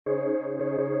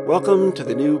Welcome to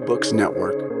the New Books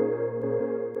Network.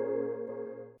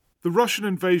 The Russian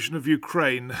invasion of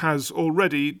Ukraine has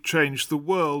already changed the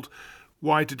world.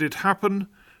 Why did it happen?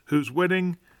 Who's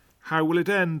winning? How will it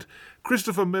end?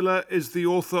 Christopher Miller is the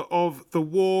author of The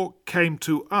War Came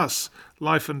to Us,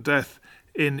 Life and Death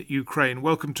in Ukraine.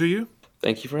 Welcome to you.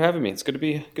 Thank you for having me. It's good to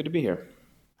be here.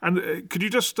 And could you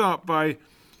just start by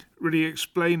really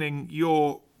explaining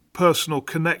your personal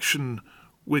connection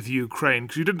with Ukraine?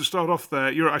 Because you didn't start off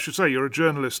there. You're a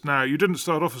journalist now. You didn't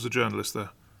start off as a journalist there.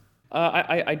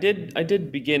 I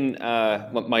did begin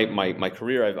my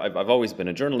career. I've always been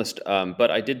a journalist, but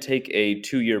I did take a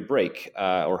 2-year break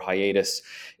or hiatus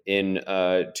in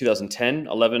 2010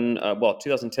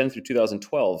 through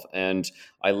 2012, and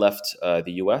I left the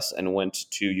U.S. and went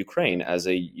to Ukraine as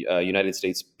a United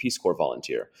States Peace Corps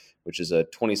volunteer, which is a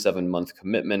 27-month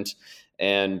commitment.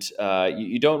 And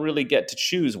you don't really get to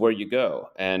choose where you go.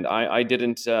 And I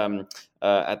didn't,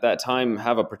 at that time,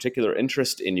 have a particular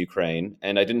interest in Ukraine,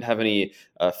 and I didn't have any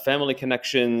family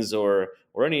connections or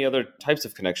any other types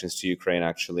of connections to Ukraine,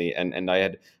 actually. And I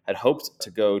had hoped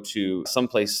to go to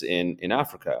someplace in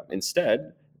Africa.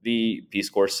 Instead, the Peace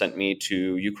Corps sent me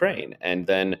to Ukraine. And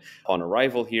then upon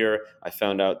arrival here, I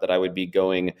found out that I would be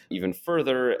going even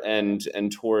further and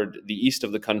toward the east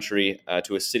of the country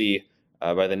to a city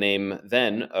by the name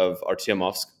then of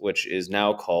Artyomovsk, which is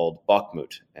now called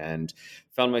Bakhmut, and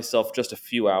found myself just a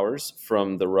few hours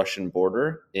from the Russian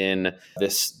border in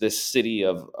this city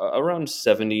of around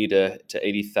 70 to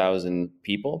 80,000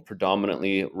 people,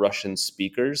 predominantly Russian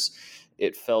speakers.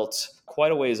 It felt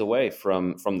quite a ways away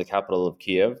from the capital of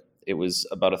Kiev. It was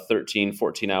about a 13,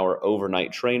 14-hour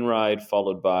overnight train ride,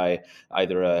 followed by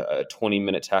either a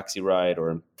 20-minute taxi ride or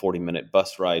a 40-minute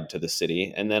bus ride to the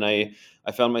city. And then I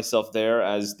found myself there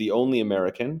as the only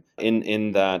American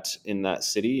in that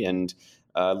city, and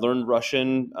learned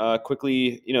Russian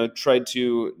quickly. Tried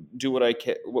to do what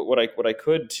I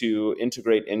could to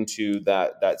integrate into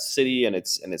that city and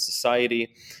its society.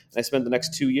 And I spent the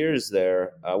next 2 years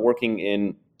there working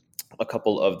in a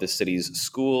couple of the city's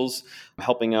schools,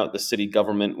 helping out the city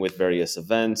government with various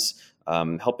events,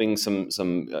 helping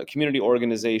some community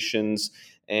organizations,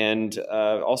 and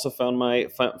also found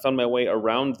my way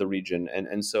around the region.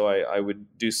 And so I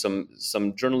would do some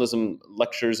journalism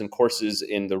lectures and courses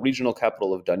in the regional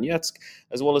capital of Donetsk,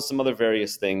 as well as some other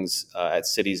various things at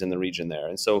cities in the region there.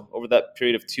 And so over that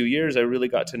period of 2 years, I really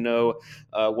got to know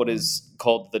what is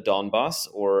called the Donbass,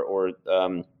 or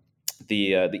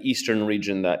the eastern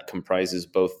region that comprises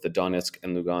both the Donetsk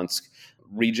and Lugansk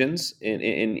regions in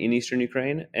eastern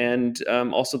Ukraine, and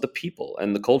also the people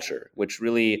and the culture, which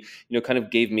really kind of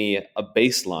gave me a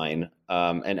baseline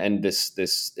and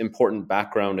this important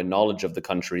background and knowledge of the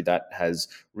country that has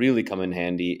really come in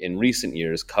handy in recent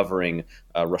years covering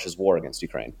Russia's war against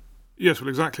Ukraine. Yes, well,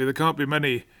 exactly. There can't be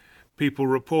many people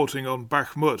reporting on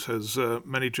Bakhmut, as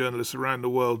many journalists around the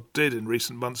world did in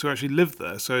recent months, who actually lived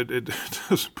there. So it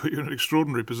does put you in an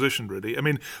extraordinary position, really. I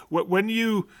mean, when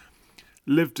you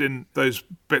lived in those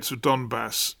bits of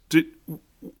Donbass,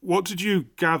 what did you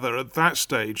gather at that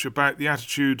stage about the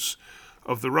attitudes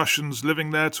of the Russians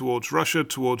living there towards Russia,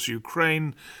 towards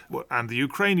Ukraine, and the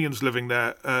Ukrainians living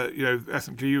there,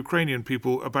 ethnically Ukrainian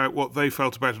people, about what they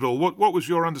felt about it all? What was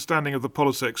your understanding of the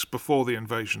politics before the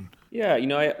invasion? Yeah,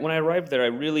 when I arrived there, I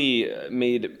really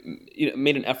made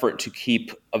an effort to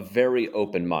keep a very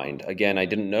open mind. Again, I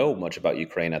didn't know much about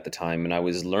Ukraine at the time, and I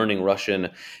was learning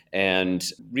Russian, and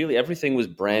really everything was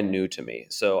brand new to me.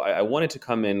 So I wanted to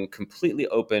come in completely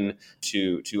open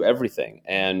to everything,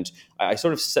 and I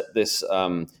sort of set this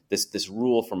this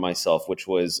rule for myself, which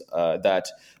was that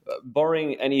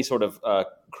barring any sort of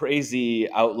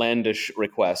crazy, outlandish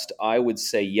request, I would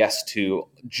say yes to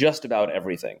just about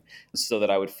everything, so that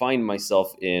I would find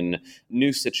myself in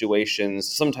new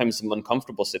situations, sometimes some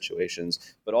uncomfortable situations,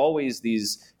 but always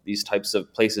these types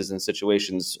of places and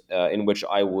situations in which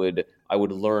I would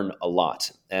learn a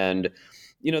lot. And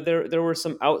there were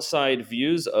some outside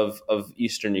views of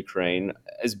Eastern Ukraine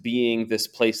as being this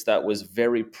place that was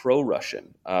very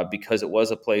pro-Russian, because it was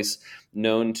a place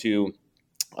known to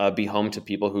be home to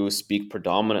people who speak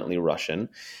predominantly Russian.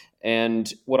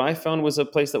 And what I found was a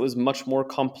place that was much more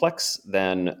complex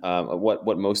than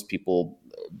what most people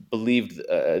believed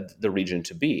the region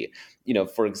to be.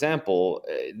 For example,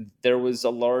 there was a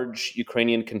large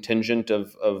Ukrainian contingent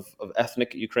of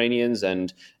ethnic Ukrainians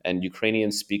and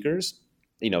Ukrainian speakers.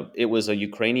 It was a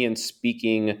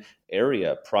Ukrainian-speaking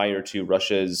area prior to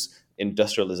Russia's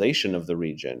industrialization of the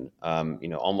region,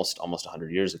 almost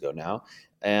 100 years ago now.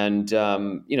 And,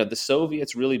 the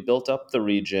Soviets really built up the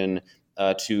region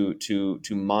to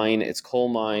mine its coal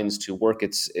mines, to work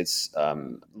its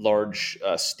large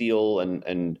steel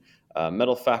and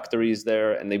metal factories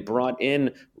there, and they brought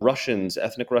in Russians,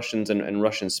 ethnic Russians, and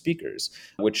Russian speakers,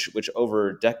 which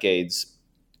over decades,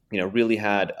 really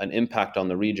had an impact on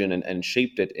the region and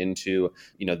shaped it into,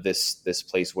 this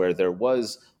place where there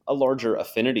was a larger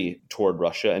affinity toward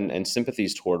Russia and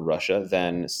sympathies toward Russia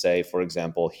than, say, for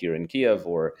example, here in Kiev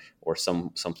or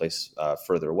someplace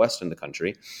further west in the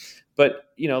country. But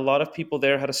a lot of people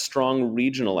there had a strong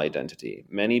regional identity.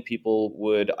 Many people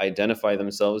would identify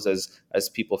themselves as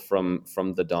people from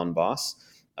the Donbass.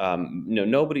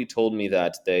 Nobody told me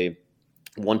that they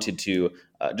wanted to,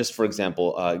 just for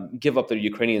example, give up their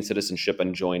Ukrainian citizenship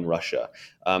and join Russia.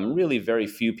 Really, very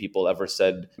few people ever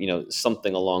said,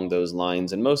 something along those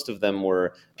lines, and most of them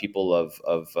were people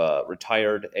of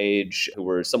retired age who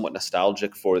were somewhat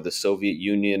nostalgic for the Soviet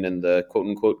Union and the quote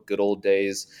unquote good old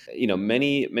days.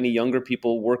 Many younger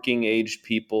people, working age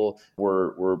people,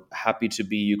 were happy to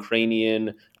be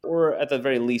Ukrainian, or at the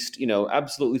very least,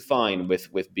 absolutely fine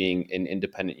with being in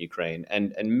independent Ukraine.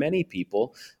 And many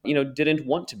people, didn't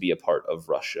want to be a part of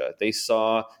Russia. They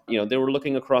saw, they were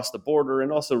looking across the border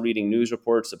and also reading news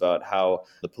reports about how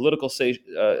the political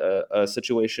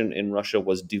situation in Russia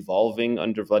was devolving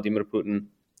under Vladimir Putin.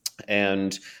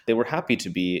 And they were happy to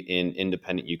be in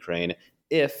independent Ukraine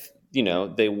if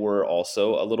they were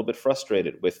also a little bit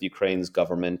frustrated with Ukraine's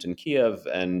government in Kiev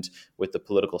and with the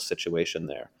political situation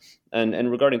there.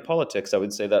 And regarding politics, I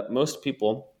would say that most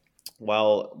people,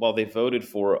 while they voted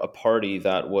for a party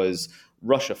that was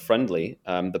Russia friendly,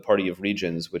 the Party of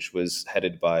Regions, which was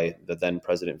headed by the then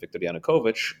President Viktor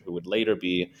Yanukovych, who would later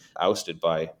be ousted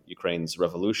by Ukraine's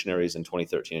revolutionaries in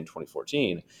 2013 and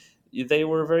 2014, they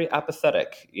were very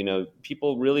apathetic.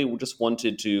 People really just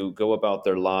wanted to go about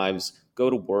their lives, go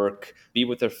to work, be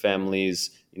with their families.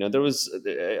 There was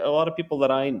a lot of people that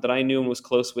I knew and was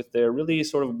close with there really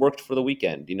sort of worked for the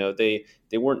weekend. They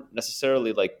weren't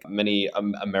necessarily like many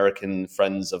American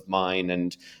friends of mine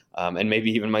and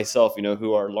maybe even myself,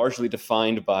 who are largely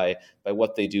defined by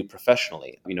what they do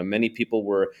professionally. Many people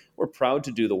were proud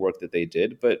to do the work that they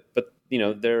did, but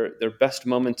their best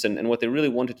moments and what they really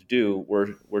wanted to do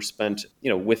were spent,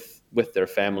 with their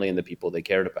family and the people they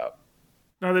cared about.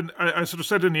 Now then, I sort of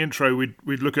said in the intro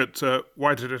we'd look at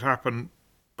why did it happen,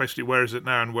 basically where is it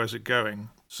now and where's it going.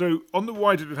 So on the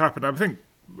why did it happen, I think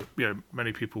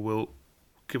many people will,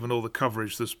 given all the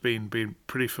coverage that's been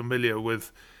pretty familiar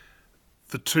with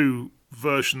the two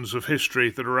versions of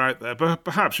history that are out there. But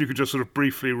perhaps you could just sort of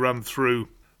briefly run through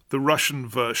the Russian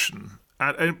version,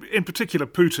 and in particular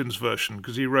Putin's version,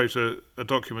 because he wrote a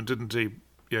document, didn't he,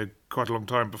 quite a long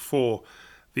time before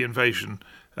the invasion,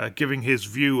 giving his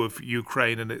view of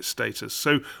Ukraine and its status.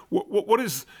 So what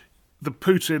is the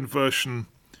Putin version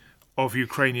of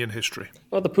Ukrainian history?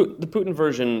 Well, the Putin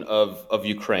version of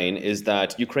Ukraine is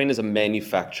that Ukraine is a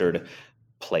manufactured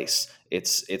place.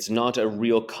 It's not a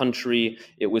real country.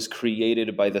 It was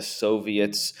created by the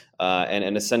Soviets,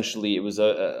 and essentially it was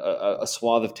a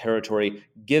swath of territory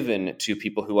given to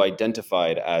people who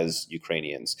identified as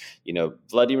Ukrainians.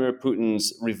 Vladimir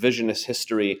Putin's revisionist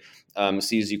history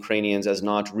sees Ukrainians as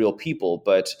not real people,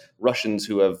 but Russians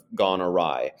who have gone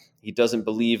awry. He doesn't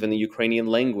believe in the Ukrainian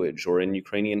language or in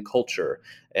Ukrainian culture,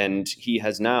 and he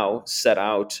has now set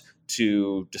out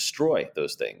to destroy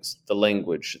those things: the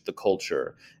language, the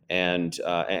culture, and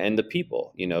the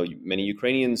people. Many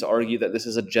Ukrainians argue that this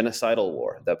is a genocidal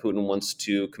war, that Putin wants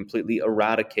to completely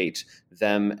eradicate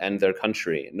them and their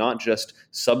country, not just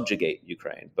subjugate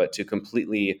Ukraine, but to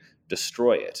completely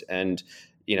destroy it. And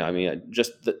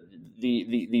just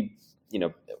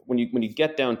when you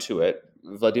get down to it,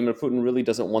 Vladimir Putin really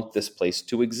doesn't want this place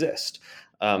to exist.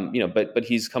 But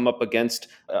he's come up against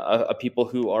a people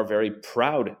who are very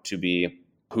proud to be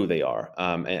who they are,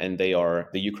 and they are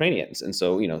the Ukrainians. And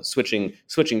so,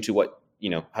 switching to what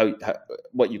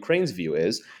what Ukraine's view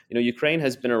is. Ukraine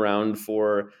has been around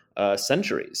for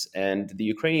centuries, and the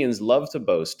Ukrainians love to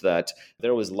boast that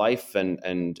there was life and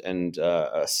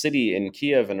a city in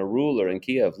Kiev and a ruler in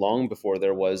Kiev long before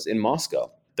there was in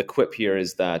Moscow. The quip here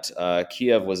is that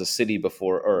Kiev was a city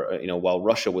before, while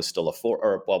Russia was still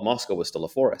while Moscow was still a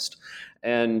forest.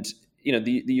 And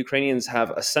the Ukrainians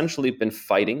have essentially been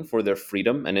fighting for their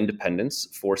freedom and independence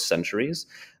for centuries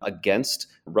against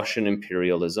Russian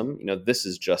imperialism. This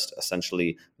is just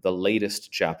essentially the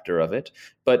latest chapter of it.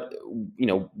 But,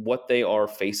 what they are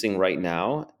facing right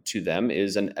now to them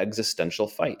is an existential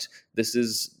fight. This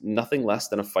is nothing less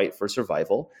than a fight for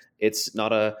survival. It's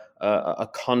not a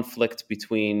conflict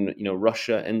between,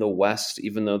 Russia and the West,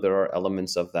 even though there are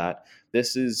elements of that.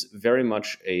 This is very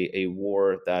much a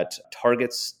war that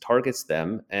targets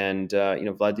them, and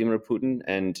Vladimir Putin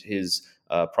and his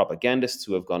propagandists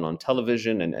who have gone on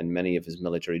television, and many of his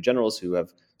military generals who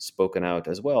have spoken out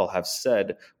as well, have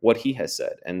said what he has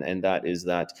said, and that is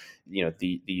that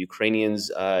the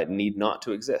Ukrainians need not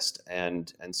to exist,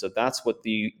 and so that's what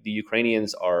the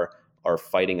Ukrainians are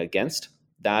fighting against.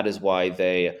 That is why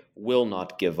they will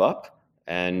not give up.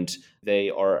 And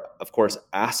they are, of course,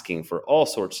 asking for all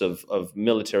sorts of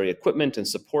military equipment and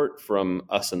support from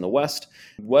us in the West.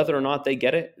 Whether or not they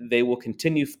get it, they will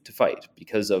continue to fight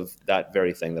because of that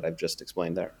very thing that I've just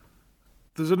explained there.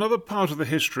 There's another part of the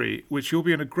history which you'll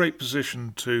be in a great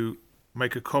position to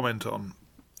make a comment on.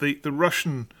 The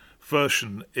Russian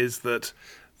version is that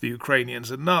the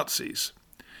Ukrainians are Nazis.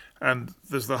 And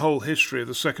there's the whole history of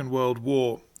the Second World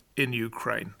War in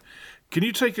Ukraine. Can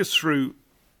you take us through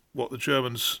what the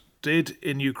Germans did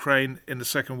in Ukraine in the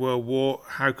Second World War,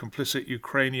 how complicit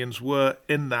Ukrainians were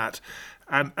in that?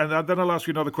 And then I'll ask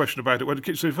you another question about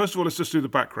it. So first of all, let's just do the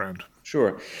background.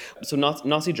 Sure. So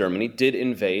Nazi Germany did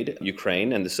invade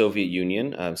Ukraine and the Soviet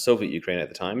Union, Soviet Ukraine at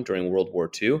the time, during World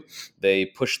War II. They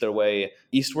pushed their way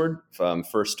eastward,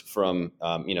 first from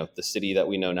the city that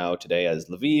we know now today as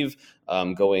Lviv,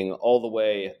 going all the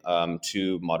way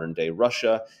to modern-day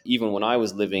Russia. Even when I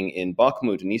was living in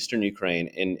Bakhmut in eastern Ukraine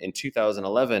in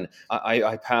 2011,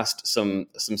 I passed some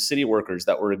city workers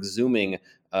that were exhuming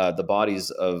the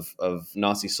bodies of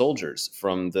Nazi soldiers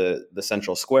from the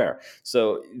central square.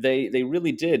 So they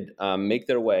really did make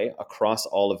their way across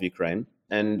all of Ukraine.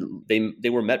 And they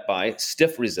were met by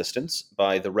stiff resistance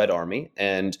by the Red Army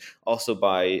and also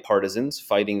by partisans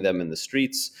fighting them in the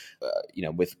streets,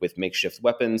 with makeshift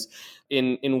weapons.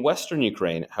 In Western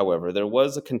Ukraine, however, there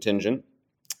was a contingent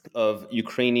of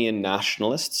Ukrainian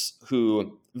nationalists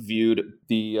who viewed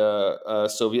the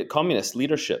Soviet communist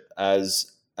leadership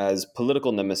as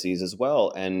political nemesis as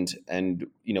well, and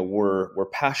were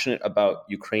passionate about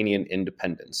Ukrainian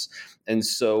independence. And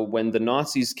so when the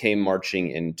Nazis came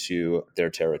marching into their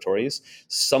territories,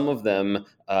 some of them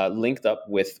linked up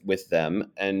with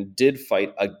them and did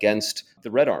fight against the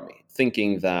Red Army,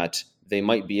 thinking that they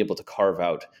might be able to carve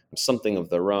out something of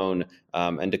their own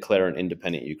and declare an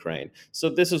independent Ukraine. So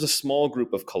this was a small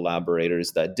group of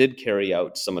collaborators that did carry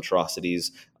out some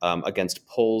atrocities against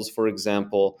Poles, for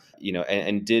example,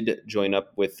 and did join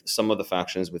up with some of the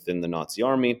factions within the Nazi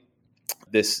army.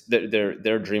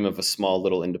 Their dream of a small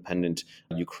little independent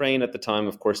Ukraine at the time,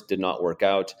 of course, did not work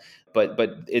out. But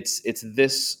it's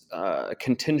this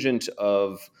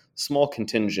small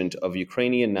contingent of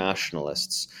Ukrainian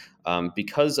nationalists,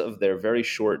 because of their very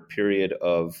short period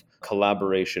of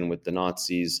collaboration with the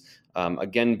Nazis,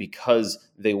 again, because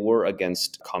they were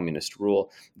against communist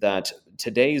rule, that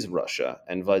today's Russia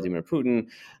and Vladimir Putin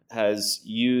has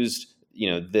used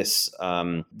this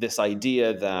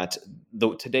idea that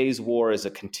today's war is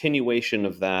a continuation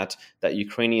of that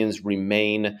Ukrainians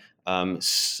remain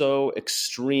so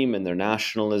extreme in their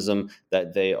nationalism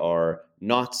that they are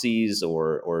Nazis,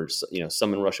 or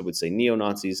some in Russia would say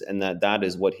neo-Nazis, and that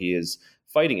is what he is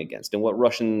fighting against, and what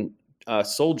Russian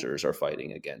soldiers are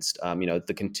fighting against.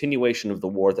 The continuation of the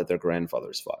war that their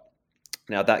grandfathers fought.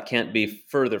 Now, that can't be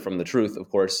further from the truth, of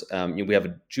course. We have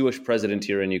a Jewish president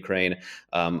here in Ukraine.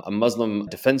 A Muslim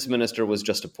defense minister was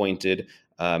just appointed.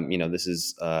 This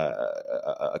is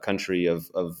a country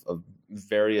of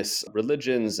various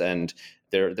religions, and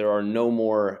there are no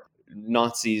more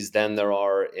Nazis than there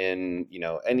are in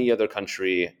any other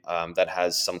country that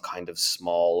has some kind of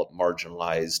small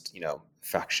marginalized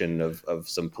faction of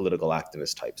some political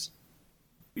activist types.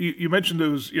 You mentioned there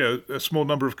was a small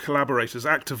number of collaborators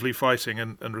actively fighting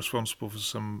and responsible for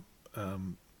some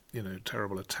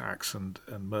terrible attacks and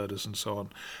murders and so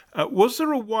on. Was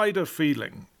there a wider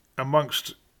feeling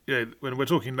amongst when we're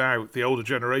talking now the older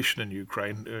generation in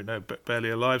Ukraine, barely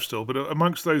alive still, but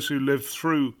amongst those who lived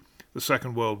through the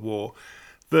Second World War,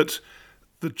 that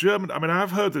the German,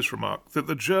 I've heard this remark, that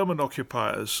the German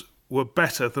occupiers were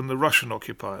better than the Russian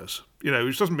occupiers,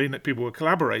 which doesn't mean that people were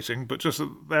collaborating, but just that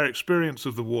their experience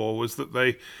of the war was that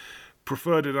they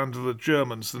preferred it under the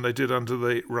Germans than they did under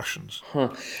the Russians.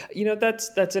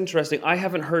 That's interesting. I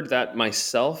haven't heard that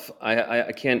myself.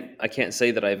 I can't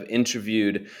say that I've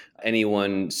interviewed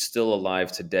anyone still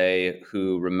alive today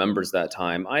who remembers that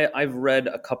time. I've read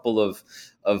a couple of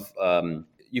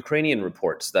Ukrainian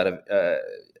reports that have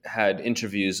had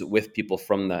interviews with people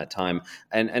from that time,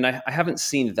 and I haven't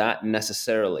seen that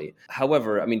necessarily.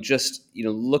 However, I mean, just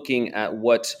looking at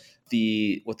what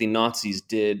the Nazis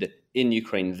did in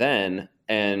Ukraine then,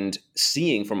 and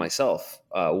seeing for myself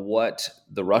what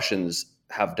the Russians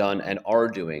have done and are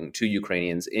doing to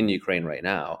Ukrainians in Ukraine right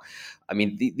now. I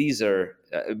mean, these are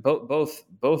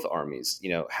both armies,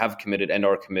 have committed and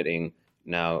are committing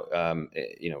now,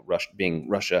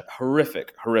 Russia,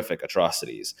 horrific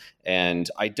atrocities. And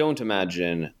I don't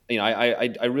imagine,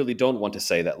 I really don't want to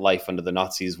say that life under the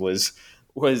Nazis was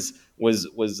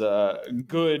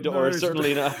good, No, or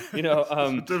certainly not.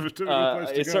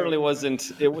 It certainly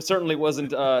wasn't. It certainly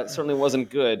wasn't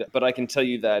good. But I can tell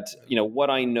you that what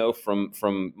I know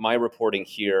from my reporting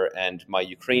here and my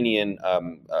Ukrainian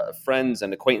friends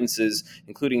and acquaintances,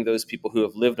 including those people who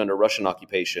have lived under Russian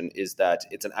occupation, is that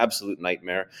it's an absolute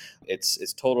nightmare.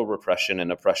 It's total repression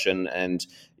and oppression, and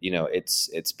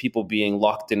it's people being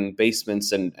locked in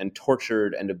basements and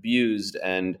tortured and abused,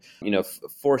 and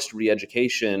forced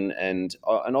re-education and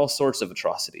all sorts of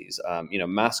atrocities.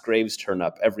 Mass graves turn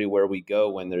up everywhere we go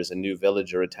when there's a new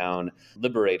village or a town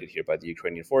liberated here by the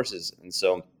Ukrainian forces. And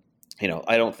so,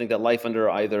 I don't think that life under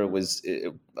either was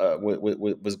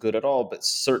good at all, but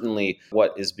certainly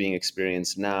what is being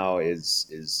experienced now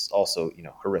is also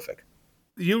horrific.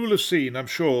 You will have seen, I'm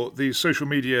sure, these social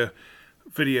media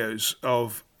videos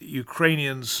of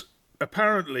Ukrainians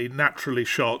apparently naturally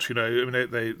shot. They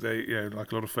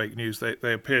like a lot of fake news,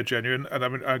 they appear genuine. And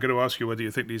I'm going to ask you whether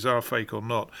you think these are fake or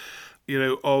not.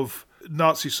 Of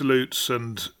Nazi salutes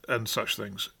and such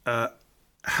things.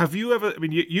 Have you ever? I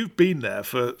mean, you've been there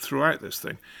throughout this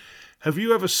thing. Have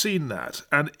you ever seen that?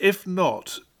 And if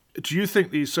not, do you think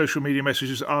these social media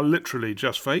messages are literally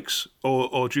just fakes,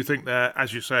 or do you think they're,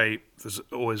 as you say, there's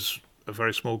always a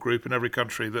very small group in every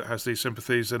country that has these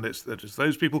sympathies, and it's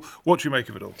those people? What do you make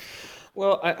of it all?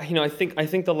 Well, I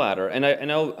think the latter, and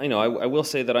I will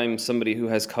say that I'm somebody who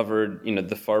has covered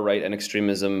the far right and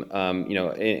extremism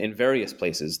in various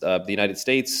places. The United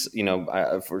States,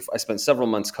 I spent several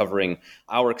months covering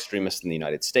our extremists in the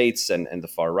United States and the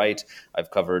far right.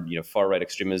 I've covered far right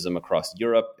extremism across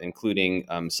Europe, including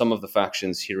some of the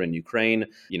factions here in Ukraine.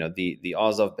 The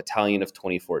Azov Battalion of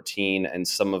 2014 and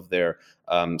some of their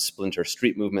splinter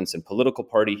street movements and political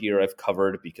party here I've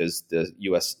covered, because the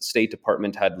U.S. State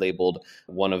Department had labeled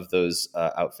one of those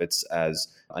outfits as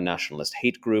a nationalist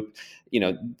hate group.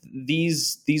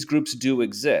 These groups do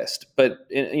exist, but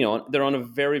they're on a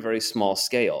very, very small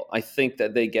scale. I think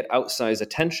that they get outsized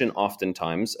attention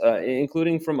oftentimes,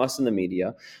 including from us in the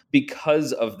media,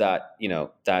 because of that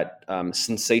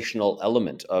sensational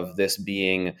element of this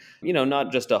being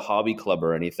not just a hobby club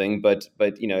or anything, but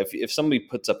if somebody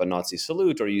puts up a Nazi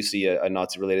salute or you see a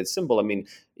Nazi related symbol, I mean,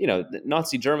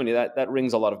 Nazi Germany, that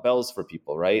rings a lot of bells for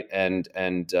people, right? And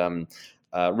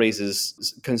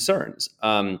raises concerns.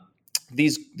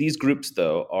 These groups,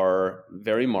 though, are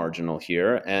very marginal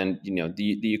here, and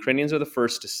the Ukrainians are the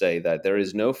first to say that there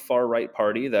is no far right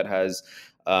party that has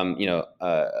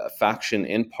a faction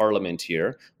in parliament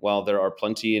here, while there are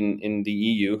plenty in the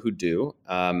EU who do.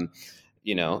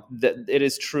 That it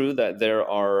is true that there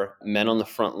are men on the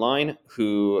front line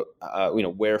who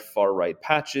wear far right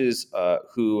patches,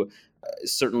 who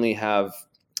certainly have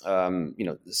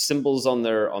symbols on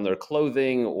their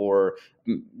clothing, or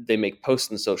they make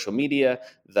posts on social media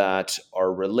that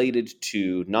are related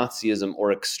to Nazism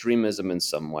or extremism in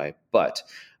some way. But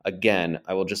again,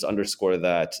 I will just underscore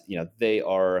that they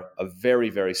are a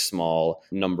very, very small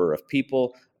number of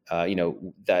people.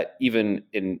 That even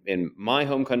in my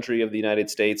home country of the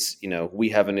United States, we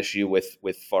have an issue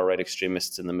with far right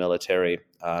extremists in the military.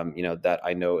 That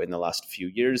I know in the last few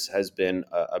years has been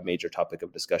a major topic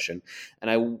of discussion. And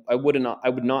I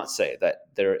would not say that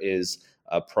there is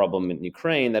a problem in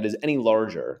Ukraine that is any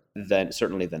larger than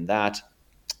that.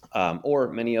 Or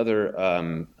many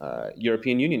other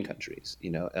European Union countries,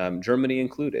 Germany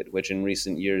included, which in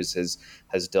recent years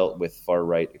has dealt with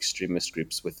far-right extremist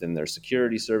groups within their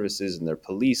security services and their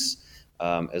police,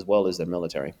 as well as their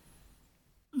military.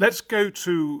 Let's go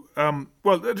to,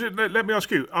 let me ask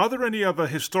you, are there any other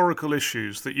historical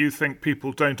issues that you think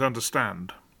people don't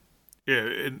understand?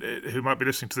 Who might be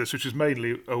listening to this, which is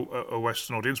mainly a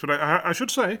Western audience, but I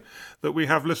should say that we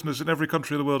have listeners in every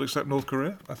country of the world except North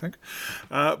Korea, I think.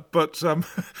 But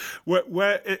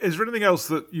where is there anything else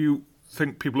that you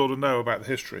think people ought to know about the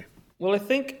history? Well, I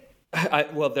think.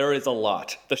 There is a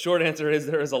lot. The short answer is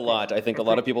there is a lot. I think a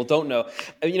lot of people don't know,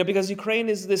 because Ukraine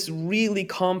is this really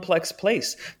complex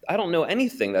place. I don't know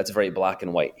anything that's very black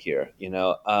and white here.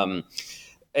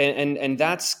 And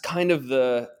that's kind of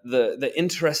the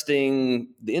interesting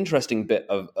bit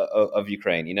of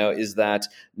Ukraine, is that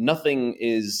nothing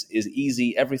is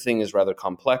easy. Everything is rather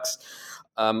complex.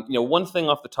 One thing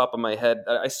off the top of my head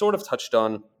I sort of touched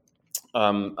on,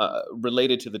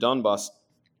 related to the Donbass,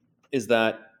 is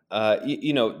that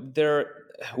there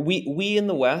we in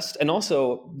the West, and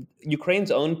also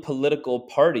Ukraine's own political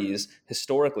parties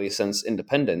historically since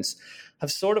independence,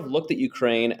 have sort of looked at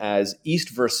Ukraine as East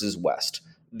versus West,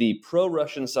 the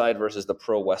pro-Russian side versus the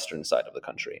pro-Western side of the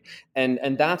country, and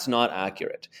that's not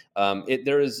accurate.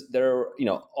 There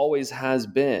always has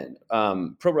been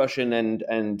pro-Russian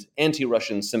and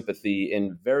anti-Russian sympathy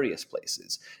in various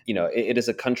places. It is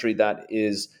a country that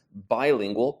is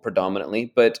bilingual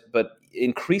predominantly, but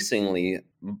increasingly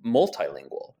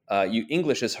multilingual.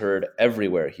 English is heard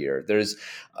everywhere here. There's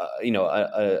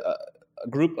a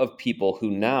group of people who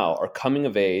now are coming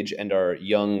of age and are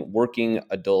young working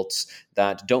adults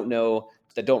that don't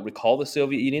recall the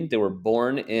Soviet Union. They were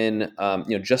born in,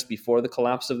 just before the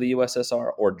collapse of the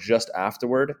USSR or just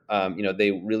afterward.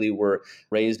 They really were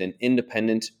raised in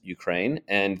independent Ukraine,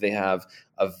 and they have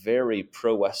a very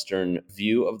pro-Western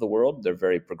view of the world. They're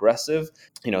very progressive.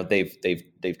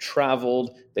 They've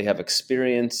traveled. They have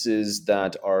experiences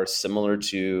that are similar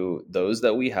to those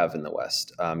that we have in the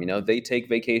West. They take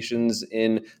vacations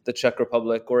in the Czech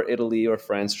Republic or Italy or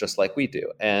France just like we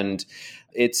do, and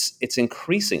it's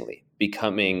increasingly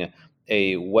becoming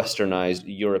a westernized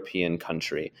European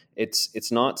country.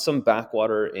 It's not some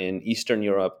backwater in Eastern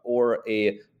Europe or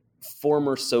a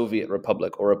former Soviet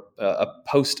republic or a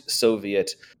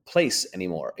post-Soviet place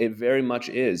anymore. It very much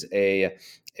is a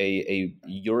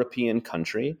European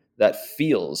country that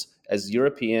feels as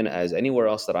European as anywhere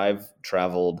else that I've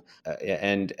traveled,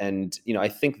 and I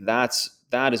think that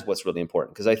is what's really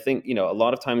important, because I think a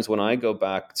lot of times when I go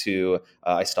back to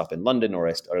I stop in London or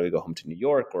I go home to New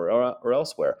York or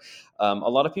elsewhere, a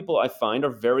lot of people I find are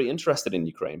very interested in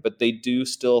Ukraine, but they do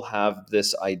still have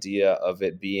this idea of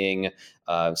it being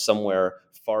somewhere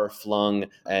far-flung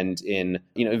and in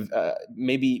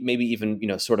maybe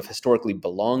even sort of historically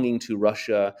belonging to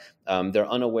Russia. They're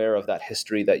unaware of that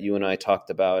history that you and I talked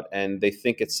about, and they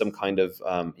think it's some kind of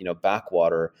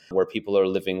backwater where people are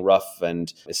living rough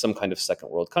and is some kind of second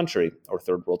world country or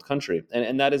third world country,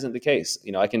 and that isn't the case.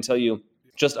 I can tell you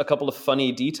just a couple of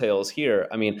funny details here.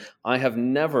 I mean, I have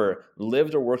never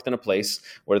lived or worked in a place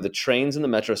where the trains in the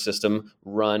metro system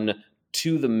run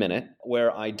to the minute,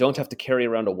 where I don't have to carry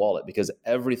around a wallet because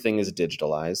everything is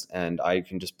digitalized and I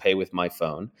can just pay with my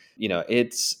phone.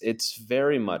 It's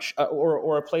very much,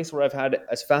 or a place where I've had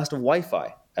as fast of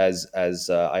Wi-Fi as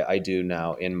I do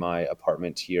now in my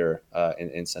apartment here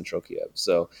in central Kiev.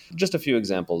 So just a few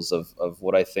examples of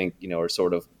what I think are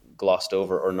sort of glossed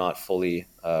over or not fully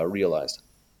realized.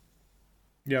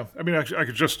 Yeah, I mean, I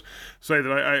could just say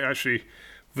that I actually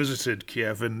visited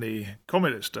Kiev in the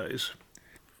communist days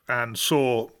and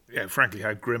saw, frankly,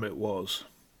 how grim it was.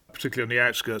 Particularly on the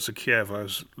outskirts of Kiev, I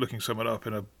was looking someone up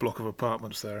in a block of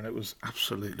apartments there, and it was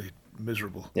absolutely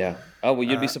miserable. Yeah. Oh, well,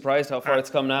 you'd be surprised how far it's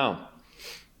come now.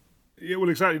 Yeah, well,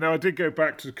 exactly. Now, I did go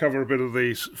back to cover a bit of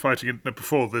the fighting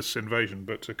before this invasion,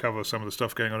 but to cover some of the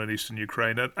stuff going on in eastern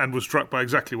Ukraine, and was struck by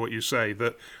exactly what you say,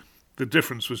 that the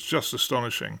difference was just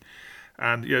astonishing.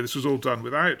 And, this was all done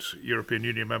without European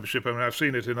Union membership. I mean, I've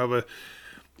seen it in other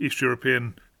East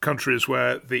European countries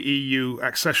where the EU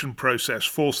accession process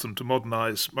forced them to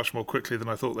modernize much more quickly than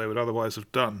I thought they would otherwise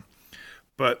have done.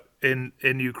 But in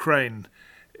Ukraine,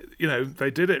 they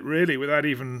did it really without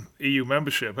even EU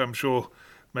membership. I'm sure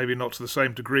maybe not to the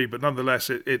same degree, but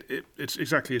nonetheless, it's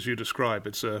exactly as you describe.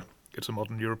 It's a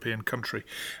modern European country.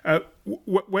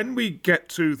 When we get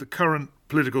to the current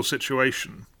political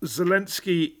situation,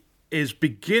 Zelensky is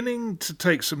beginning to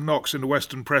take some knocks in the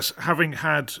Western press, having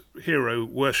had hero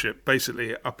worship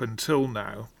basically up until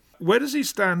now. Where does he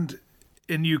stand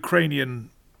in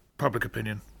Ukrainian public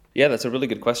opinion? Yeah, that's a really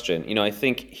good question. I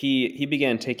think he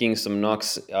began taking some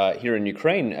knocks here in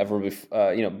Ukraine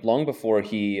long before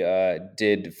he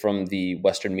did from the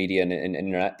Western media and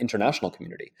international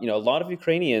community. A lot of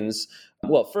Ukrainians.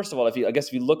 Well, first of all, if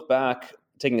you look back,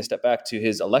 taking a step back to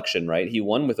his election, right? He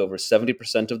won with over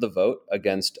 70% of the vote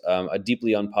against a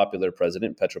deeply unpopular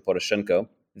president, Petro Poroshenko.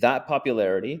 That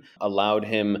popularity allowed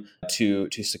him to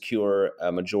secure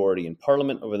a majority in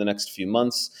parliament over the next few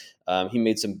months. He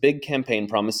made some big campaign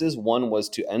promises. One was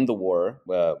to end the war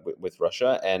with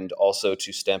Russia and also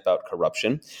to stamp out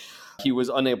corruption. He was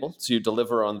unable to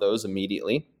deliver on those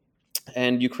immediately.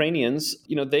 And Ukrainians,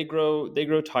 they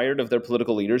grow tired of their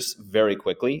political leaders very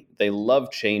quickly. They love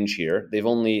change here. They've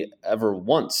only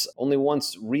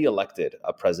once re-elected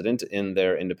a president in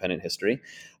their independent history.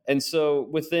 And so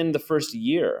within the first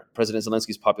year, President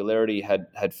Zelensky's popularity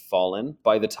had fallen.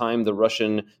 By the time the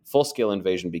Russian full-scale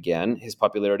invasion began, his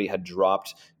popularity had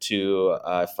dropped to,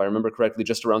 if I remember correctly,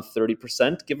 just around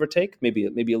 30%, give or take,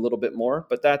 maybe a little bit more.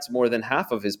 But that's more than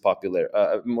half of his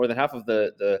more than half of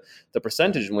the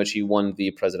percentage in which he won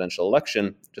the presidential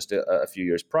election just a few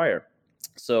years prior.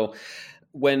 So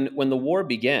when the war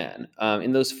began,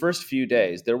 in those first few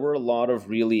days, there were a lot of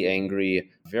really angry,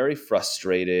 very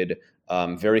frustrated,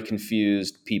 very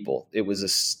confused people. It was a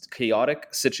chaotic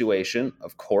situation,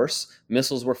 of course.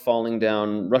 Missiles were falling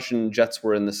down, Russian jets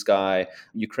were in the sky,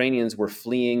 Ukrainians were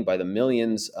fleeing by the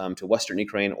millions to Western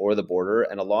Ukraine or the border,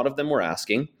 and a lot of them were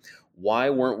asking, why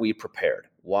weren't we prepared?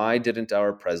 Why didn't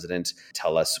our president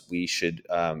tell us we should,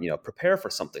 prepare for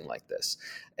something like this?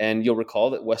 And you'll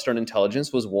recall that Western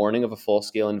intelligence was warning of a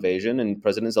full-scale invasion, and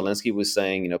President Zelensky was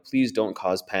saying, please don't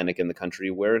cause panic in the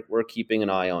country. We're keeping an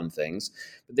eye on things.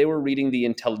 But they were reading the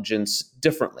intelligence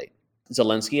differently.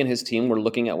 Zelensky and his team were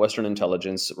looking at Western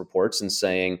intelligence reports and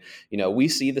saying, we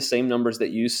see the same numbers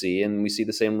that you see, and we see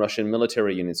the same Russian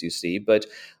military units you see, but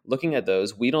looking at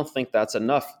those, we don't think that's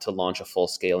enough to launch a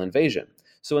full-scale invasion.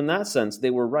 So in that sense, they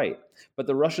were right. But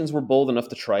the Russians were bold enough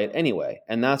to try it anyway,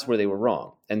 and that's where they were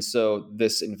wrong. And so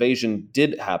this invasion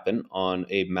did happen on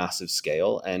a massive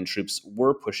scale, and troops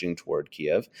were pushing toward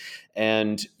Kiev,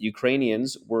 and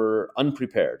Ukrainians were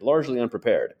unprepared, largely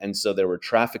unprepared. And so there were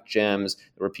traffic jams,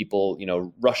 there were people,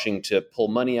 rushing to pull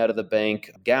money out of the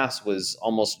bank. Gas was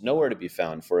almost nowhere to be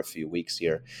found for a few weeks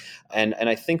here. And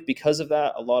I think because of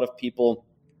that, a lot of people,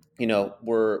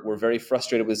 were very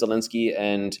frustrated with Zelensky,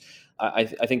 and I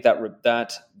think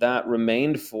that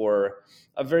remained for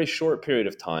a very short period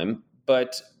of time,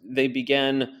 but they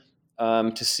began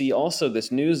to see also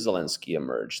this new Zelensky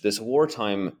emerge, this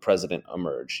wartime president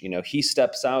emerge. He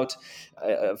steps out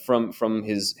from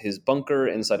his bunker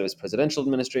inside of his presidential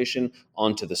administration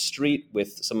onto the street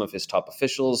with some of his top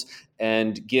officials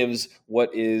and gives what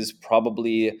is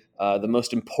probably the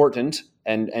most important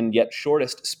and yet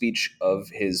shortest speech of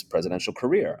his presidential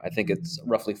career. I think it's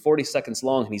roughly 40 seconds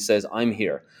long, and he says, "I'm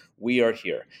here. We are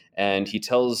here." And he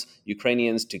tells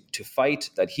Ukrainians to fight,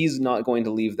 that he's not going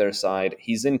to leave their side.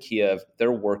 He's in Kiev.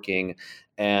 They're working.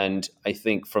 And I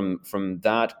think from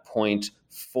that point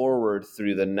forward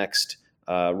through the next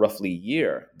roughly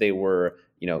year, they were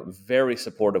very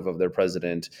supportive of their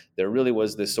president. There really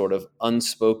was this sort of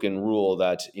unspoken rule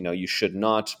that, you should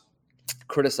not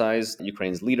criticize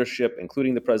Ukraine's leadership,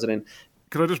 including the president.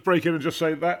 Can I just break in and just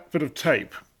say that bit of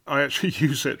tape? I actually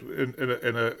use it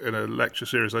in a lecture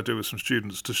series I do with some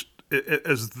students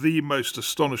as the most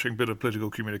astonishing bit of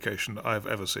political communication I've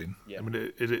ever seen. Yeah. I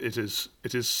mean, it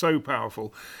is so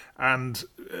powerful and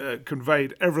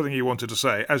conveyed everything he wanted to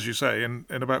say, as you say, in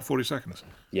about 40 seconds.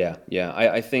 Yeah.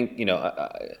 I think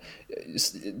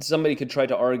somebody could try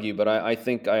to argue, but I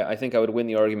think I would win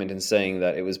the argument in saying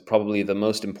that it was probably the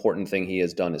most important thing he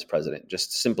has done as president.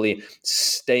 Just simply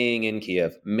staying in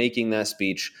Kiev, making that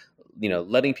speech.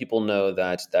 Letting people know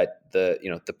that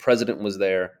the president was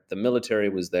there, the military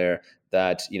was there,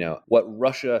 that what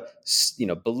Russia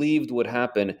believed would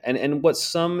happen, and what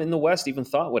some in the West even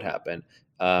thought would happen.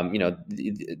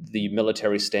 The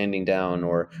military standing down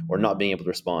or not being able to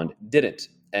respond didn't.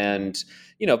 And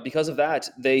because of that,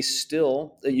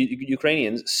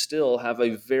 Ukrainians still have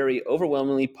a very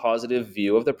overwhelmingly positive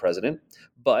view of the president,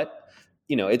 but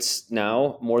it's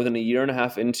now more than a year and a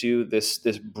half into this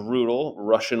brutal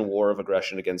Russian war of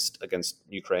aggression against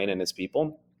Ukraine and its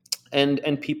people,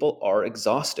 and people are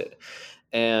exhausted.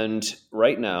 And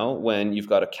right now, when you've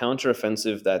got a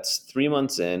counteroffensive that's 3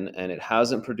 months in and it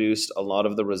hasn't produced a lot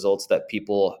of the results that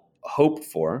people hope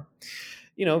for,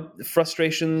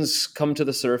 frustrations come to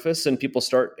the surface and people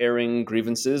start airing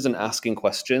grievances and asking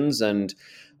questions. And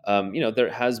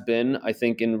there has been, I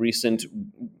think, in recent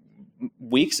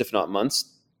weeks, if not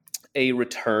months, a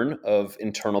return of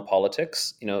internal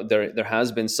politics. There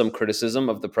has been some criticism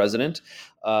of the president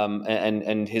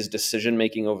and his decision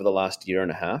making over the last year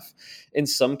and a half. In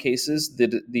some cases,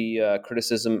 the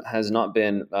criticism has not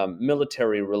been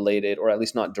military related, or at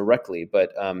least not directly,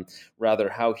 but rather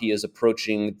how he is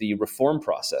approaching the reform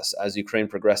process as Ukraine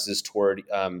progresses toward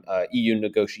EU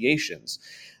negotiations.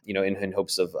 In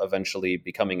hopes of eventually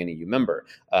becoming an EU member.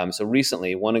 So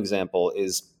recently, one example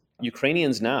is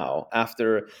Ukrainians now,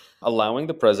 after allowing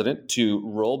the president to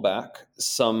roll back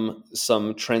some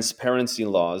transparency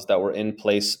laws that were in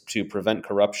place to prevent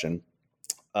corruption,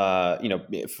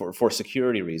 for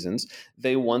security reasons,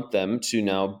 they want them to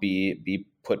now be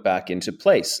put back into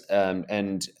place,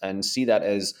 and see that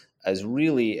as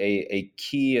really a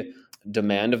key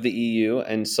demand of the EU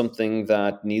and something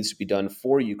that needs to be done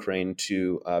for Ukraine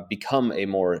to become a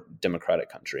more democratic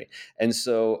country. And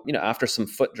so, after some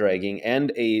foot dragging and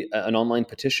an online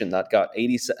petition that got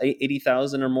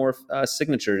 80,000 or more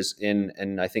signatures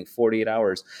in I think 48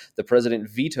 hours, the president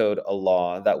vetoed a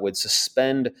law that would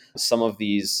suspend some of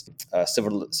these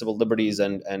civil liberties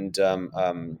and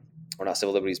or not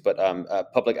civil liberties, but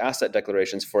public asset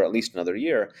declarations for at least another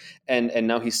year. And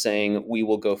now he's saying we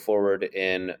will go forward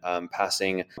in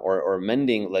passing or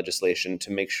amending legislation to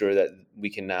make sure that we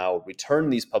can now return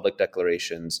these public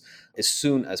declarations as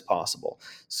soon as possible.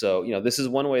 So, this is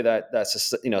one way that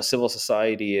civil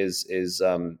society is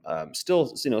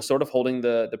still, sort of holding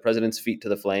the president's feet to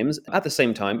the flames. At the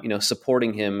same time,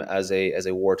 supporting him as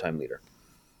a wartime leader.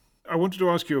 I wanted to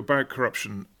ask you about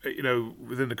corruption,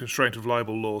 within the constraint of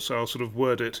libel law, so I'll sort of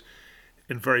word it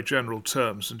in very general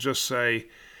terms and just say,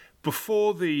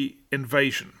 before the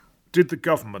invasion, did the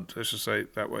government, let's just say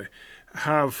it that way,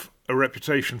 have a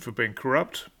reputation for being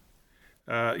corrupt?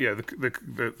 The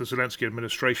Zelensky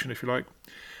administration, if you like.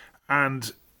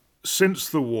 And since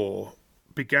the war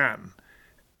began,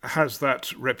 has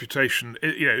that reputation,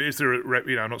 is there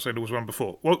I'm not saying there was one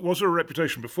before. Was there a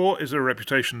reputation before? Is there a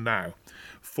reputation now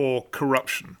for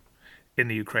corruption in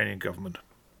the Ukrainian government?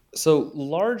 So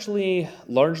largely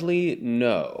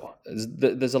no.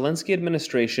 The Zelensky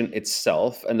administration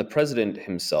itself and the president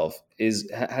himself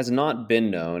has not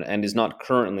been known and is not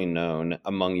currently known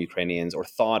among Ukrainians or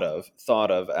thought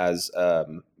of as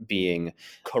being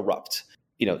corrupt.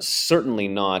 Certainly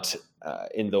not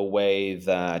in the way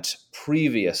that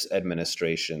previous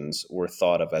administrations were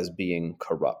thought of as being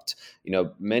corrupt.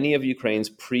 Many of Ukraine's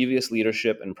previous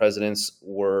leadership and presidents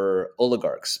were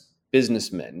oligarchs,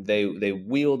 businessmen. They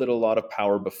wielded a lot of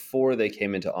power before they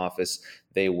came into office.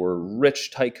 They were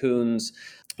rich tycoons,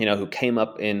 who came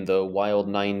up in the wild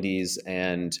 90s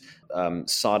and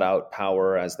sought out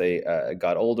power as they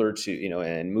got older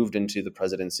and moved into the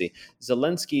presidency.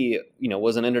 Zelensky,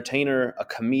 was an entertainer, a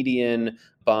comedian,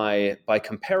 by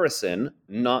comparison,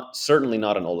 certainly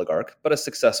not an oligarch, but a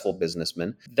successful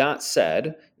businessman. That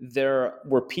said, there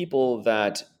were people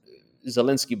that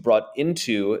Zelensky brought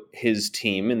into his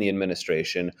team in the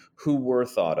administration who were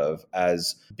thought of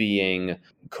as being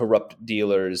corrupt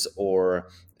dealers or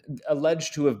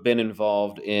alleged to have been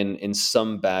involved in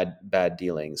some bad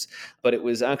dealings. But it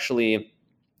was actually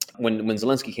when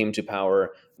Zelensky came to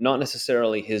power, not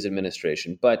necessarily his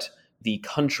administration, but the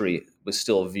country was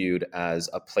still viewed as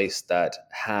a place that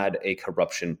had a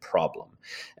corruption problem.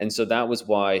 And so that was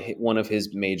why one of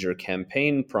his major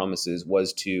campaign promises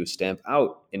was to stamp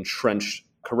out entrenched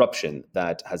corruption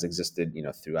that has existed,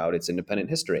 throughout its independent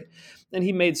history. And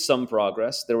he made some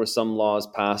progress. There were some laws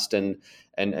passed and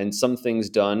some things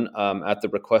done at the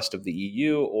request of the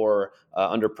EU or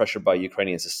under pressure by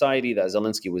Ukrainian society that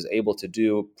Zelensky was able to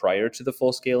do prior to the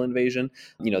full-scale invasion.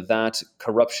 That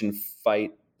corruption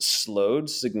fight slowed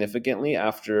significantly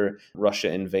after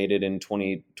Russia invaded in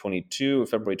February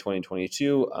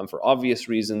 2022, for obvious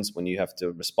reasons. When you have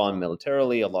to respond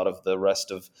militarily, a lot of the rest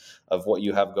of what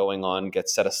you have going on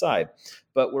gets set aside.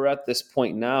 But we're at this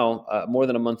point now, more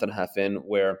than a month and a half in,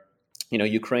 where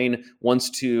Ukraine wants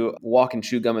to walk and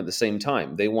chew gum at the same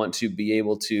time. They want to be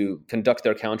able to conduct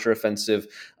their counteroffensive,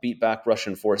 beat back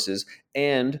Russian forces,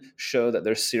 and show that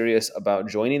they're serious about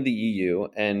joining the EU,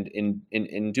 and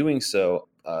in doing so,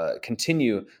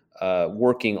 continue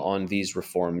working on these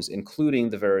reforms, including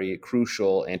the very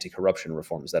crucial anti-corruption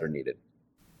reforms that are needed.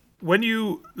 When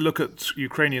you look at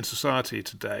Ukrainian society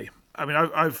today, I mean,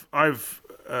 I've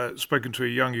spoken to a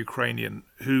young Ukrainian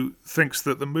who thinks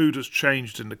that the mood has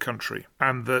changed in the country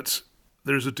and that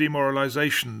there is a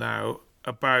demoralization now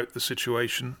about the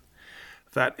situation,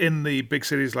 that in the big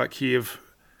cities like Kyiv,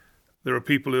 there are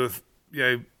people who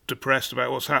are depressed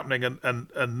about what's happening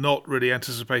and not really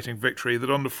anticipating victory, that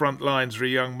on the front lines are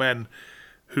young men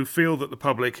who feel that the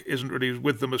public isn't really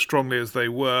with them as strongly as they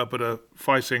were, but are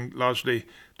fighting largely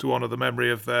to honour the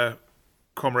memory of their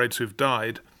comrades who've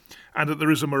died, and that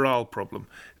there is a morale problem.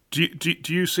 Do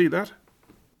you see that?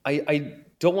 I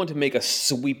don't want to make a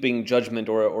sweeping judgment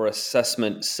or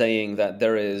assessment saying that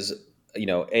there is,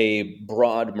 a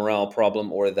broad morale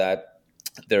problem or that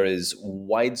there is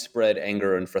widespread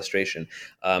anger and frustration,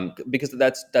 because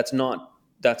that's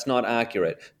not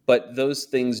accurate. But those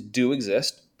things do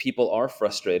exist. People are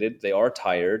frustrated. They are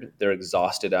tired. They're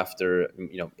exhausted after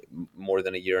more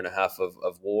than a year and a half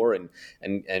of war and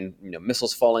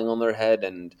missiles falling on their head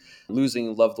and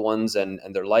losing loved ones and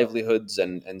their livelihoods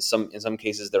and in some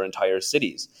cases their entire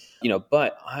cities.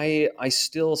 But I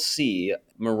still see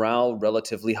morale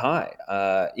relatively high.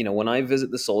 When I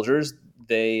visit the soldiers,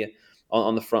 they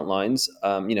on the front lines.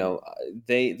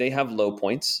 They have low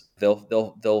points.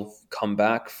 They'll come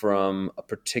back from a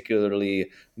particularly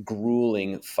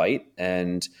grueling fight,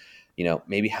 and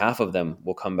maybe half of them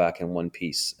will come back in one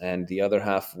piece, and the other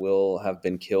half will have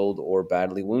been killed or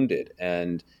badly wounded.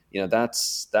 And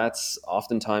that's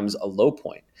oftentimes a low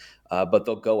point. But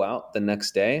they'll go out the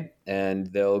next day and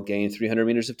they'll gain 300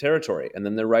 meters of territory, and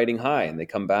then they're riding high, and they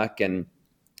come back, and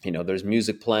there's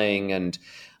music playing, and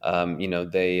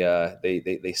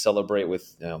they celebrate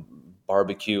with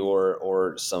barbecue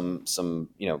or some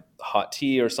hot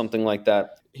tea or something like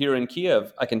that. Here in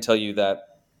Kiev, I can tell you that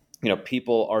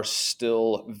people are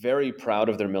still very proud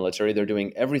of their military. They're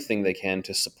doing everything they can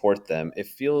to support them. It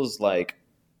feels like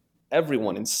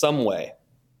everyone in some way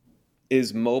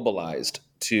is mobilized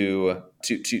to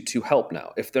help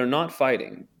now. If they're not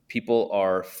fighting, people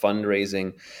are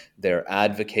fundraising, they're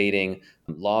advocating,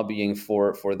 lobbying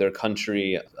for their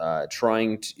country,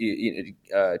 trying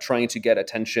to get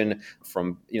attention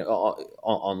from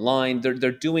online.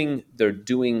 They're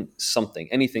doing something,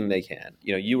 anything they can.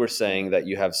 You were saying that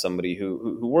you have somebody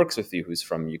who works with you who's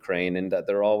from Ukraine, and that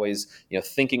they're always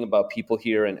thinking about people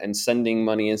here and sending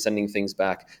money and sending things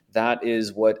back. That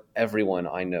is what everyone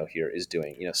I know here is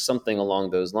doing. Something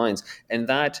along those lines, and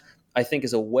that, I think,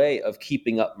 is a way of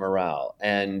keeping up morale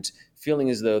and feeling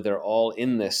as though they're all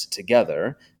in this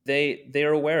together. They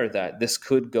are aware that this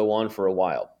could go on for a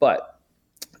while, but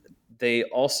they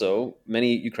also,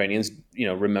 many Ukrainians,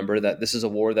 remember that this is a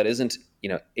war that isn't,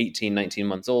 18, 19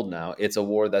 months old now. It's a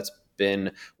war that's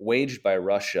been waged by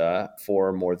Russia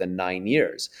for more than 9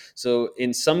 years. So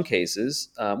in some cases,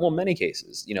 many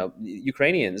cases,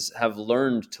 Ukrainians have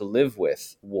learned to live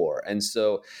with war. And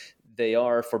so they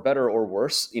are, for better or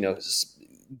worse,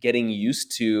 getting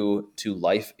used to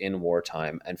life in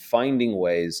wartime and finding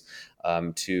ways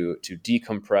to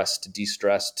decompress, to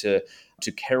de-stress, to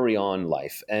carry on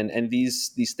life. And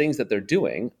these things that they're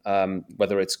doing,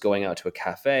 whether it's going out to a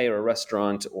cafe or a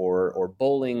restaurant or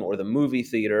bowling or the movie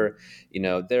theater,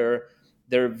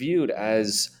 they're viewed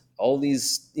as all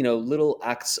these, little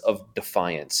acts of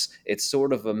defiance. It's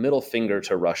sort of a middle finger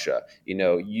to Russia.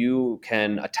 You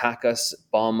can attack us,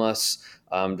 bomb us,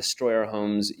 destroy our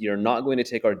homes. You're not going to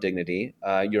take our dignity.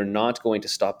 You're not going to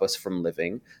stop us from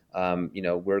living.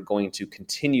 We're going to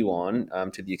continue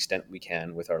on to the extent we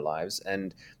can with our lives.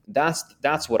 And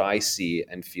that's what I see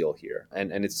and feel here.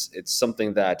 And it's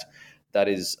something that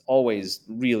is always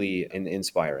really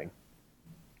inspiring.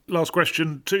 Last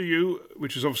question to you,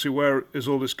 which is obviously, where is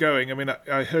all this going? I mean,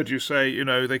 I heard you say,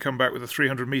 they come back with a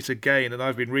 300-meter gain, and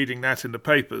I've been reading that in the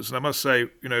papers. And I must say,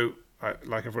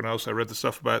 like everyone else, I read the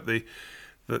stuff about the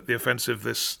offensive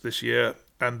this year.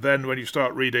 And then when you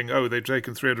start reading, they've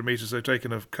taken 300 meters, they've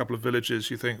taken a couple of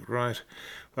villages, you think, right,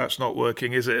 that's not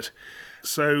working, is it?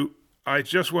 So I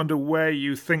just wonder where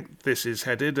you think this is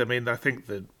headed. I mean, I think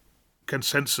the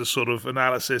consensus sort of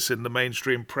analysis in the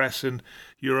mainstream press in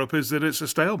Europe is that it's a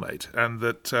stalemate, and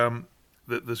that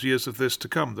there's years of this to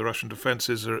come. The Russian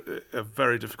defences are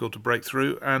very difficult to break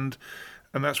through, and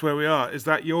that's where we are.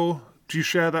 Do you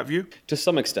share that view? To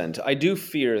some extent. I do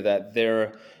fear that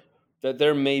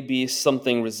there may be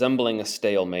something resembling a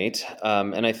stalemate,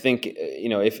 and I think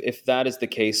if that is the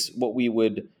case, what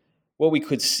we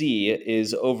could see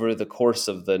is, over the course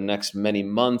of the next many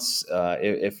months,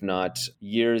 if not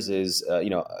years, is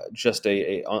just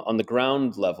on the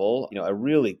ground level, a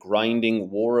really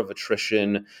grinding war of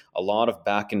attrition, a lot of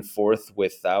back and forth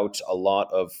without a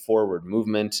lot of forward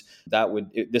movement.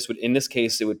 In this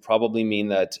case, it would probably mean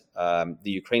that the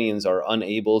Ukrainians are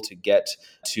unable to get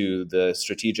to the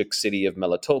strategic city of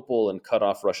Melitopol and cut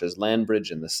off Russia's land bridge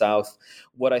in the south.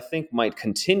 What I think might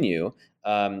continue,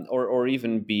 or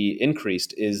even be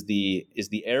increased, is the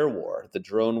air war, the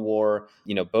drone war.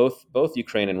 Both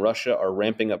Ukraine and Russia are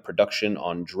ramping up production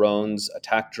on drones,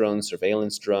 attack drones,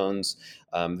 surveillance drones.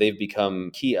 They've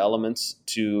become key elements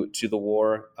to the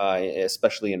war,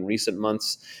 especially in recent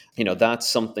months. That's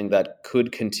something that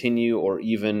could continue, or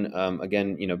even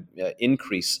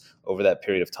increase over that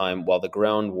period of time while the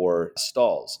ground war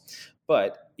stalls.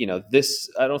 But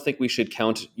I don't think we should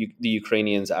count the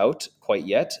Ukrainians out quite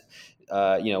yet.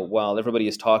 While everybody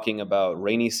is talking about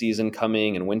rainy season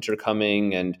coming and winter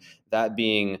coming, and that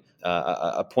being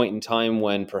a point in time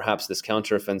when perhaps this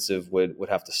counteroffensive would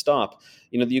have to stop,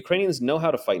 the Ukrainians know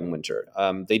how to fight in winter.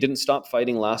 They didn't stop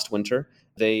fighting last winter.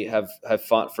 They have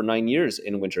fought for 9 years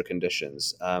in winter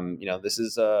conditions. This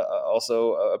is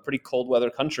also a pretty cold weather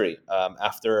country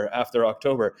after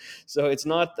October. So it's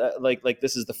not like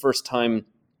this is the first time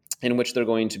in which they're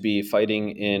going to be fighting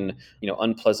in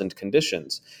unpleasant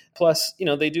conditions. Plus,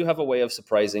 they do have a way of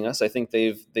surprising us. I think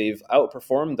they've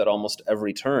outperformed at almost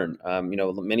every turn.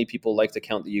 Many people like to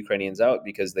count the Ukrainians out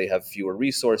because they have fewer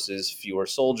resources, fewer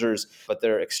soldiers, but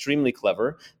they're extremely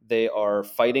clever. They are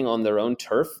fighting on their own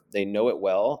turf. They know it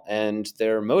well, and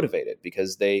they're motivated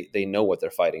because they know what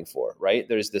they're fighting for, right?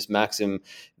 There's this maxim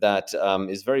that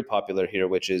is very popular here,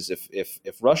 which is if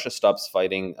Russia stops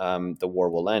fighting, the war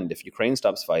will end. If Ukraine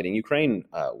stops fighting, Ukraine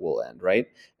will end, right?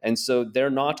 And so they're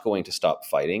not going to stop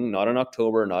fighting, not in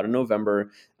October, not in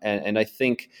November. And I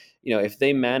think, if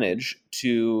they manage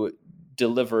to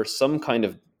deliver some kind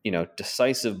of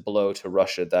decisive blow to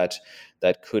Russia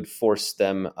that could force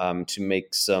them to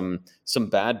make some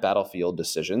bad battlefield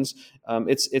decisions,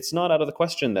 it's not out of the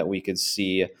question that we could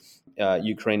see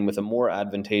Ukraine with a more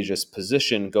advantageous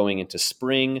position going into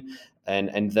spring,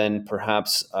 and then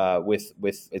perhaps with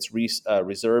its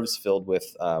reserves filled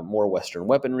with more Western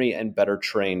weaponry and better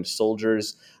trained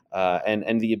soldiers,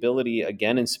 and the ability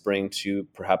again in spring to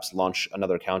perhaps launch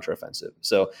another counteroffensive.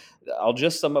 So I'll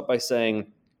just sum up by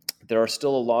saying, there are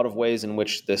still a lot of ways in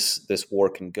which this war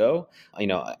can go.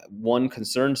 One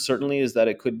concern certainly is that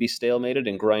it could be stalemated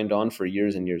and grind on for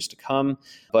years and years to come.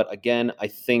 But again, I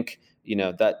think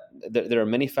that there are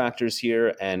many factors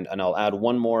here, and I'll add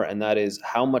one more, and that is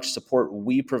how much support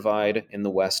we provide in the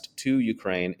West to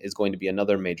Ukraine is going to be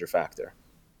another major factor.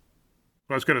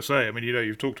 Well, I was going to say,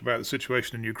 you've talked about the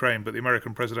situation in Ukraine, but the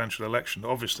American presidential election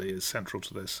obviously is central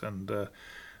to this, and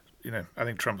I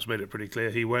think Trump's made it pretty clear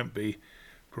he won't be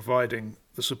providing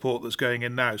the support that's going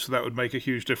in now, so that would make a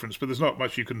huge difference. But there's not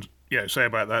much you can say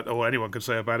about that, or anyone can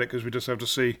say about it, because we just have to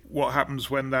see what happens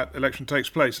when that election takes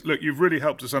place. Look, you've really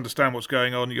helped us understand what's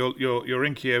going on. You're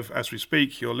in Kiev as we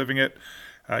speak. You're living it.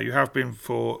 You have been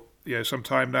for some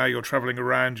time now. You're travelling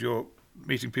around. You're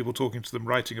meeting people, talking to them,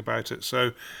 writing about it.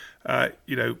 So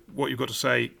what you've got to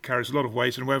say carries a lot of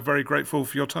weight, and we're very grateful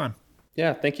for your time.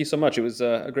 Yeah, thank you so much. It was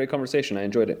a great conversation. I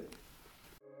enjoyed it.